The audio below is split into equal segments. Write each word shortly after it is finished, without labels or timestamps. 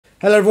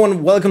Hello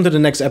everyone, welcome to the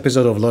next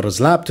episode of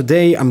Lothar's Lab.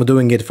 Today I'm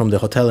doing it from the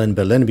hotel in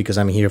Berlin because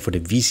I'm here for the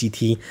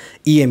VCT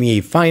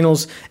EMEA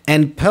finals,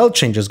 and Pell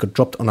changes got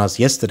dropped on us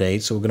yesterday,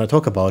 so we're going to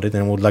talk about it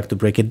and I would like to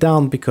break it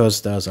down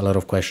because there's a lot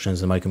of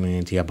questions in my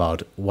community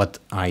about what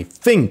I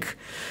think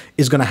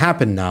is going to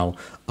happen now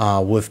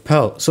with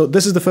Pell. So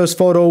this is the first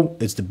photo,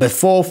 it's the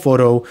before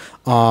photo.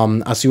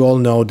 As you all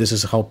know, this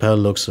is how Pell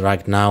looks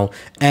right now,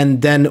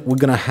 and then we're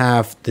going to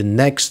have the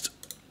next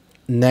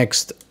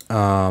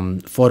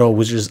photo,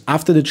 which is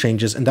after the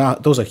changes, and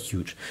those are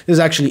huge. This is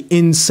actually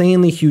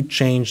insanely huge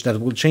change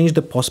that will change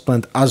the post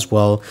plant as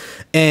well.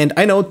 And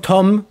I know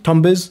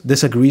Tom Biz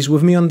disagrees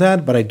with me on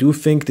that, but I do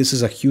think this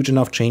is a huge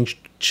enough change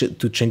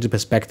to change the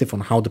perspective on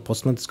how the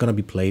post plant is going to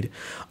be played.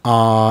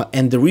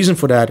 And the reason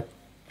for that,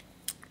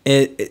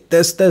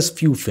 there's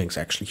few things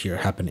actually here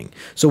happening.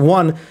 So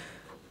one,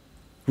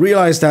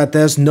 realize that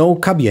there's no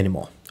cubby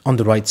anymore on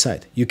the right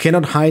side. You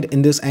cannot hide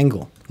in this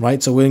angle,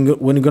 right? So when you're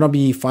going to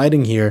be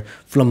fighting here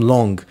from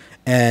long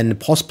and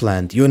post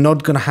plant, you're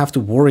not going to have to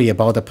worry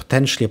about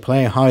potentially a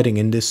player hiding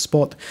in this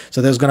spot.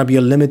 So there's going to be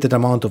a limited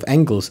amount of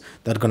angles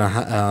that are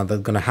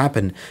going to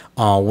happen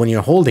when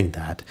you're holding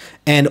that.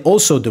 And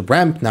also the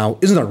ramp now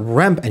isn't a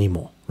ramp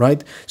anymore,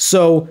 right?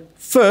 So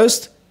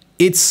first,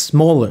 it's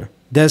smaller.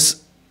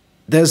 There's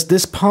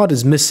this part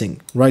is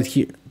missing right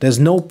here. There's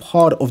no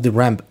part of the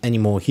ramp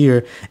anymore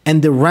here,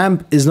 and the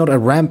ramp is not a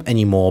ramp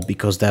anymore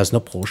because there's no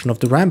portion of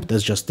the ramp.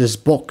 There's just this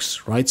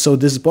box, right? So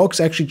this box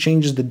actually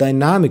changes the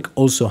dynamic,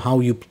 also how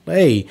you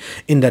play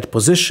in that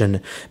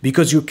position,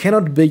 because you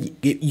cannot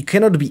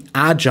be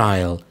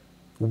agile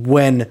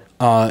when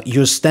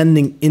you're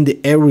standing in the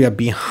area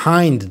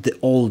behind the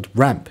old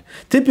ramp.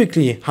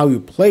 Typically, how you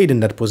played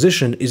in that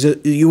position is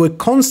you were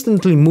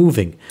constantly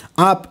moving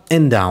up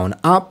and down,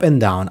 up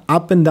and down,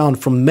 up and down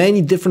from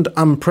many different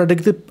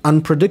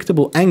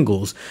unpredictable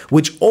angles,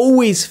 which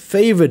always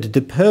favored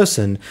the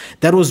person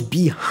that was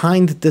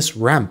behind this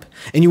ramp.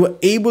 And you were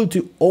able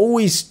to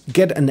always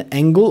get an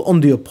angle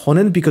on the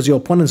opponent because your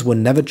opponents were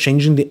never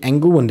changing the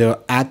angle when they were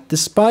at the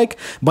spike,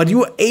 but you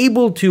were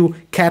able to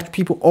catch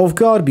people off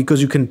guard because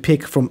you can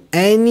pick from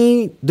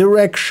any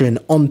direction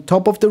on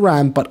top of the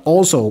ramp, but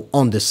also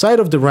on the side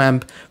of the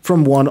ramp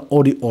from one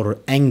or the other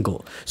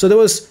angle. So there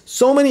was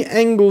so many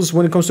angles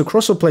when it comes to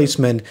crossover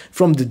placement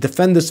from the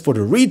defenders for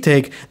the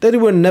retake that they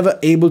were never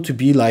able to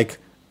be like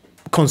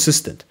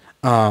consistent.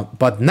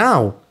 But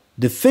now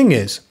the thing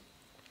is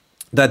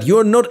that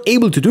you're not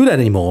able to do that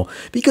anymore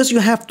because you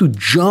have to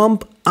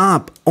jump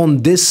up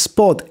on this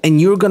spot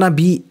and you're gonna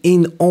be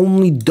in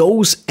only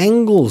those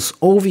angles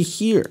over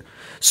here.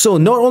 So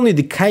not only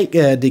the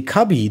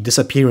cubby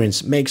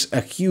disappearance makes a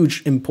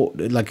huge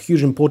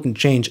important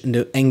change in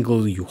the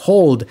angle you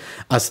hold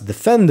as a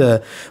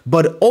defender,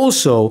 but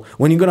also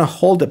when you're gonna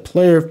hold a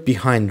player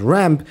behind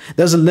ramp,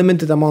 there's a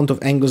limited amount of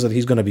angles that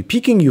he's gonna be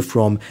peeking you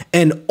from,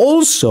 and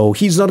also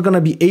he's not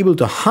gonna be able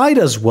to hide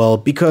as well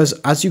because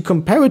as you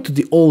compare it to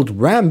the old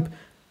ramp,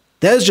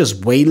 there's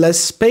just way less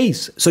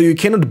space. So you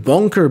cannot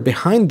bunker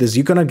behind this.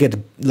 You're gonna get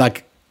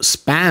like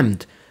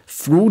spammed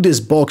through this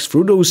box,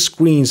 through those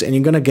screens, and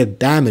you're gonna get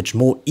damaged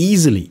more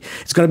easily.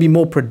 It's gonna be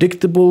more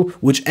predictable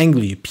which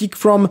angle you peek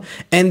from,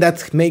 and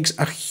that makes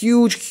a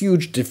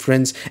huge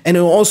difference. And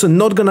it's also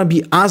not gonna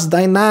be as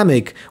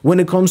dynamic when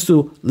it comes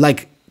to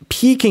like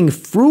peeking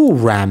through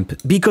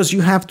ramp because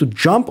you have to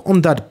jump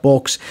on that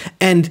box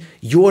and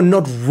you're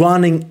not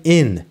running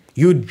in,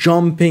 you're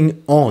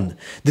jumping on.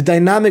 The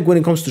dynamic when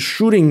it comes to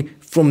shooting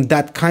from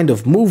that kind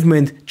of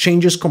movement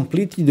changes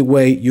completely the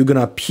way you're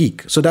gonna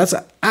peak. So that's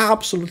an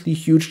absolutely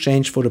huge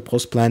change for the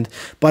post plant,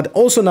 but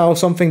also now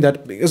something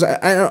that, because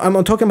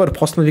I'm talking about the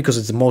post plant because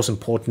it's the most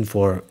important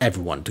for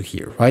everyone to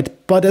hear, right?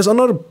 But there's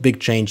another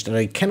big change that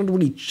I cannot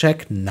really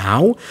check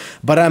now,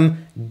 but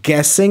I'm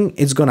guessing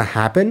it's gonna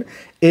happen,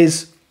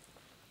 is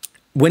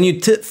when you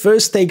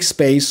first take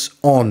space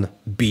on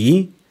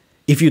B,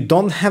 if you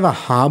don't have a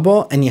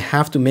harbor and you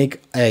have to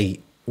make a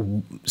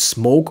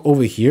smoke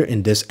over here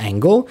in this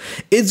angle,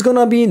 it's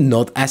gonna be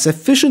not as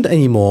efficient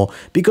anymore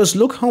because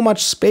look how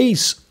much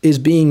space is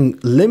being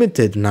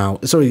limited now.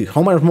 Sorry,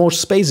 how much more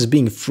space is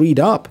being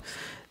freed up.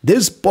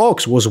 This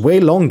box was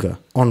way longer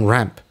on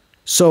ramp.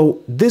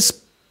 So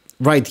this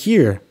right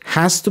here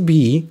has to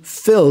be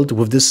filled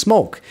with this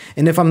smoke.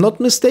 And if I'm not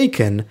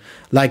mistaken,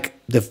 like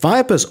the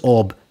Viper's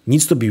orb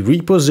needs to be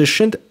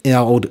repositioned,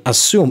 I would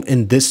assume,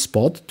 in this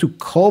spot to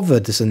cover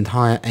this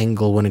entire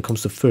angle when it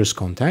comes to first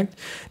contact.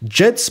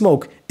 Jet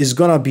smoke is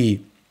gonna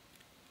be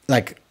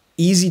like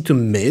easy to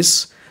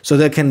miss, so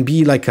there can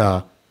be like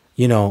a,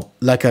 you know,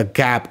 like a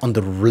gap on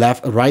the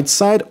right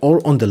side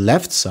or on the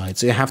left side.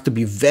 So you have to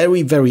be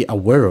very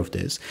aware of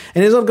this.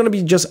 And it's not going to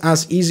be just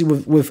as easy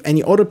with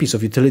any other piece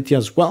of utility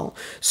as well.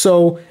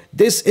 So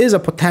this is a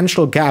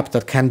potential gap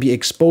that can be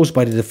exposed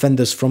by the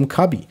defenders from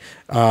cubby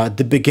at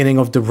the beginning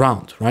of the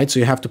round, right? So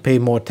you have to pay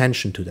more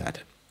attention to that.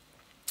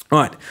 All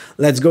right,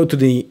 let's go to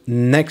the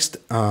next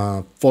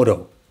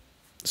photo.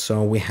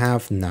 So we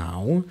have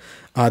now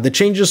the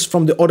changes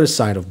from the other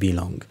side of B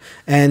long.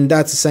 And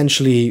that's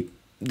essentially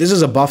this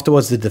is a buff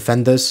towards the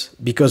defenders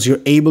because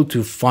you're able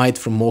to fight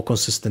from more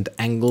consistent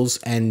angles.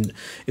 And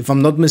if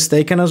I'm not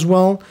mistaken as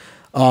well,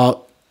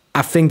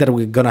 I think that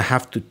we're gonna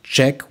have to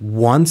check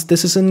once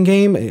this is in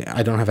game.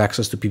 I don't have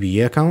access to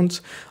PBE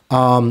accounts.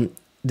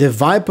 The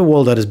Viper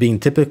wall that is being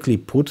typically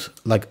put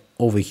like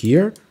over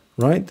here,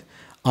 right?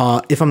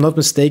 If I'm not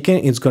mistaken,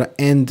 it's gonna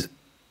end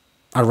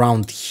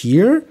around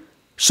here.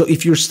 So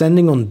if you're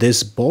standing on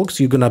this box,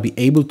 you're gonna be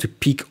able to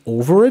peek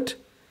over it.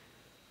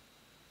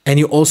 And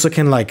you also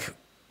can like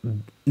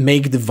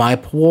make the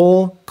Viper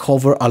wall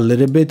cover a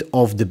little bit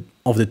of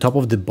the top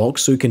of the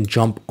box so you can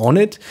jump on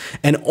it.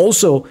 And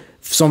also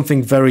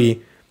something very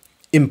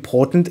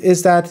important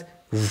is that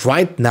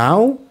right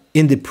now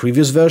in the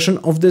previous version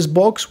of this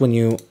box, when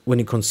you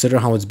consider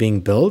how it's being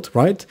built,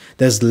 right,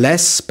 there's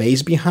less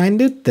space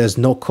behind it, there's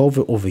no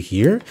cover over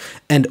here,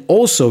 and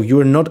also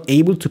you're not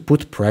able to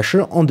put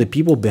pressure on the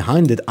people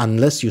behind it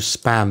unless you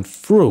spam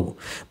through.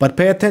 But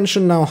pay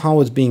attention now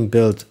how it's being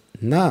built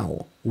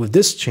now. With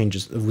those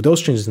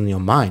changes in your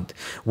mind,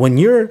 when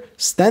you're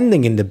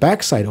standing in the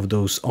backside of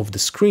the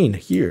screen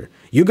here,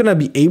 you're gonna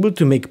be able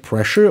to make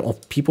pressure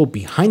of people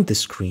behind the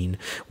screen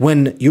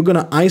when you're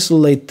gonna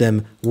isolate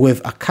them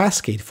with a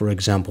cascade, for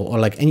example, or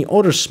like any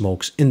other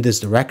smokes in this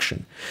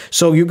direction.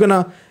 So you're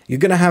gonna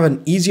have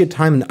an easier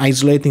time in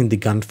isolating the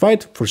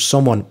gunfight for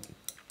someone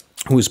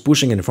who is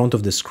pushing in front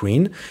of the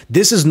screen.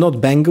 This is not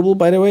bangable,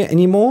 by the way,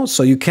 anymore,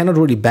 so you cannot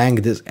really bang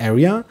this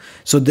area.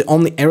 So the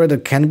only area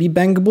that can be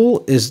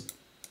bangable is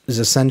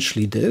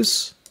essentially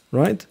this,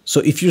 right?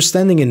 So if you're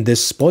standing in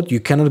this spot, you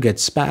cannot get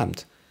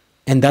spammed.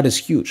 And that is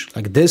huge.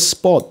 Like, this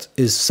spot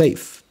is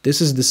safe. This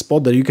is the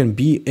spot that you can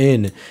be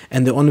in,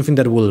 and the only thing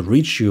that will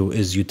reach you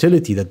is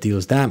utility that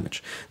deals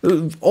damage.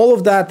 All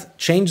of that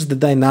changes the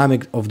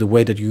dynamic of the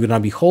way that you're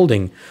gonna be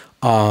holding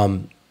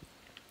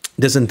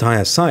this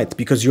entire site,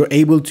 because you're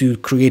able to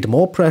create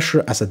more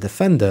pressure as a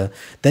defender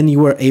than you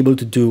were able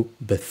to do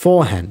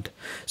beforehand.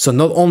 So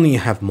not only you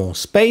have more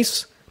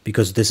space,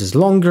 because this is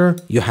longer,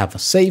 you have a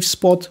safe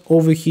spot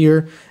over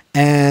here,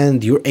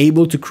 and you're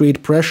able to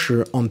create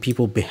pressure on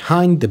people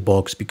behind the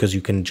box because you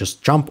can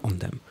just jump on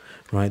them,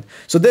 right?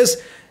 So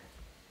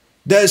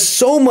there's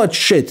so much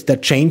shit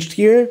that changed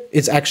here.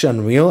 It's actually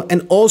unreal.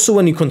 And also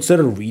when you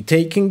consider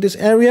retaking this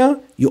area,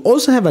 you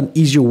also have an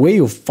easier way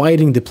of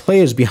fighting the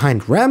players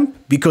behind ramp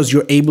because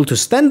you're able to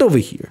stand over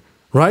here,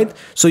 right?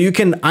 So you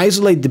can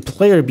isolate the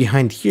player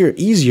behind here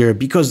easier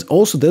because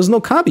also there's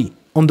no Kabi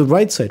on the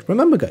right side.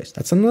 Remember, guys,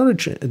 that's another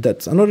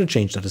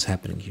change that is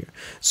happening here.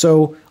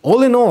 So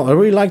all in all, I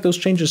really like those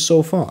changes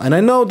so far. And I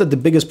know that the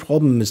biggest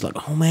problem is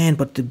like, oh man,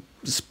 but the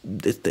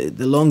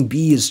long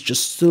B is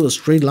just still a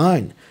straight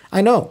line. I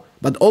know,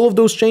 but all of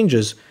those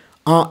changes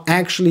are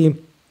actually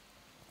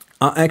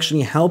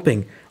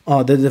helping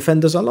the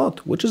defenders a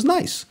lot, which is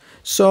nice.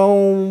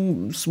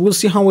 So we'll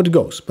see how it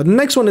goes. But the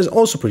next one is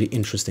also pretty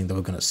interesting that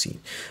we're gonna see.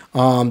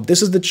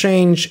 This is the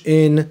change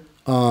in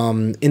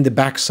the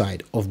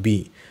backside of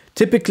B.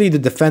 Typically, the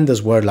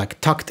defenders were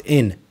like tucked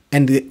in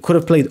and they could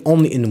have played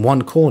only in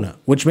one corner,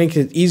 which makes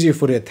it easier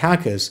for the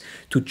attackers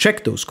to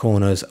check those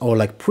corners or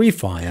like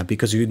pre-fire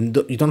because you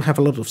don't have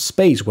a lot of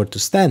space where to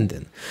stand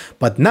in.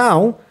 But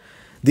now,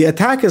 the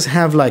attackers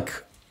have like,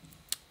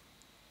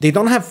 they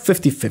don't have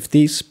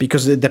 50-50s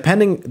because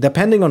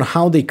depending on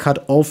how they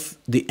cut off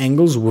the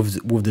angles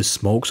with the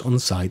smokes on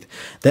site,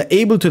 they're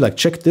able to like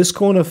check this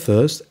corner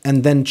first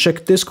and then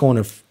check this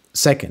corner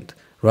second.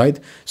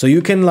 Right? So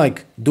you can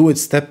like do it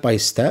step by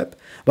step,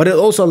 but it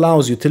also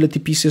allows utility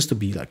pieces to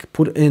be like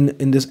put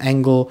in this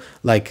angle.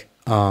 Like,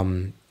 let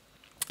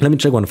me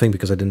check one thing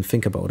because I didn't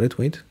think about it.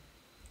 Wait.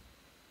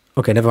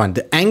 Okay, never mind.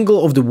 The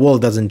angle of the wall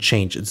doesn't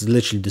change. It's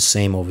literally the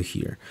same over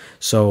here.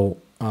 So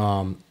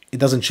it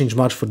doesn't change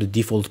much for the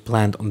default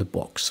plant on the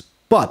box,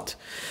 but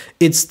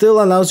it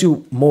still allows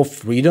you more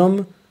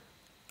freedom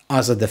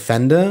as a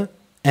defender.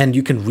 And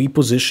you can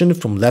reposition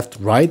from left,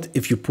 right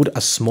if you put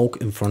a smoke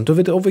in front of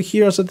it over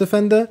here as a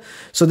defender.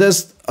 So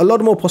there's a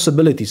lot more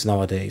possibilities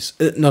nowadays.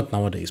 Not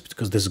nowadays,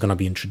 because this is going to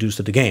be introduced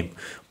to the game.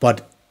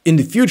 But in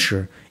the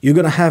future, you're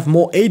going to have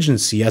more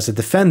agency as a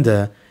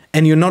defender,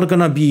 and you're not going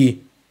to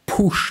be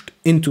pushed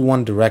into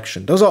one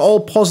direction. Those are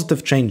all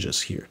positive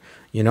changes here.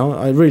 You know,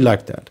 I really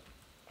like that.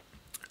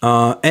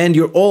 And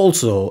you're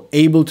also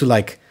able to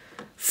like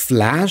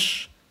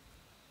flash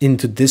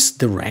into this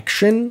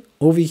direction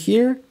over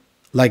here.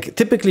 Like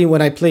typically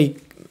when I play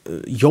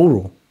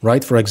Yoru,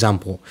 right, for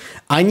example,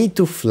 I need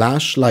to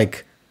flash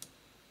like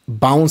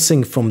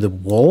bouncing from the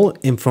wall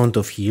in front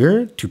of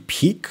here to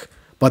peek,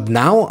 but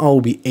now I'll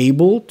be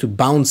able to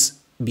bounce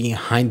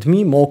behind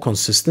me more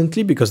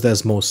consistently because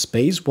there's more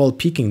space while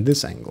peeking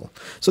this angle.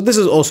 So this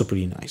is also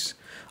pretty nice.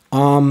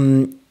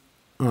 All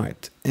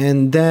right,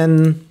 and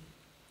then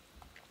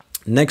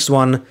next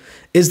one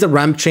is the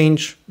ramp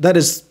change. That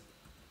is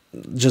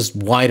just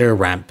wider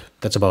ramp.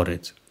 That's about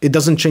it. It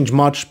doesn't change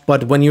much,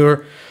 but when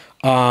you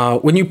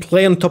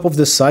play on top of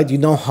the side, you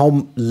know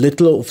how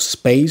little of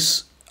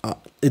space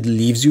it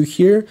leaves you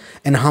here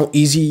and how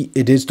easy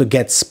it is to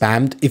get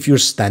spammed if you're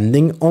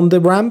standing on the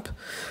ramp.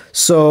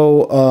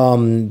 So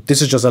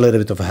this is just a little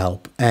bit of a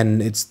help,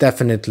 and it's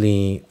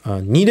definitely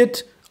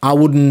needed. I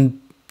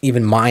wouldn't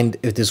even mind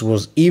if this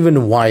was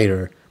even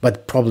wider,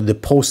 but probably the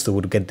poster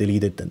would get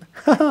deleted then.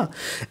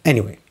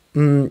 Anyway,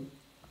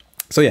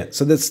 so yeah,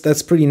 so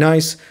that's pretty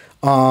nice.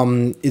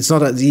 It's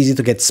not as easy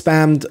to get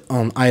spammed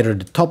on either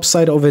the top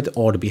side of it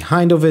or the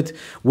behind of it,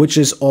 which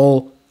is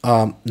all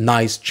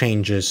nice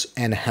changes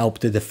and help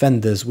the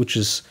defenders, which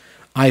is,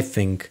 I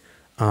think,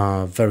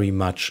 very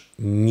much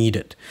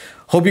needed.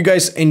 Hope you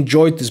guys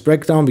enjoyed this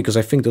breakdown, because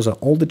I think those are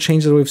all the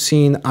changes that we've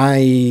seen.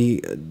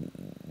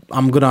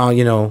 I'm gonna,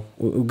 you know,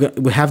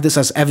 we have this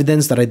as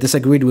evidence that I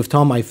disagreed with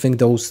Tom. I think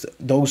those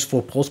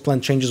 4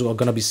 post-plan changes are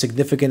gonna be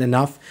significant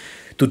enough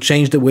to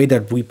change the way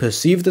that we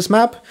perceive this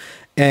map,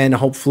 and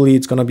hopefully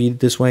it's gonna be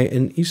this way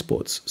in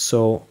esports.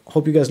 So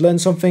hope you guys learned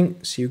something.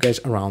 See you guys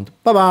around.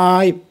 Bye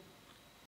bye.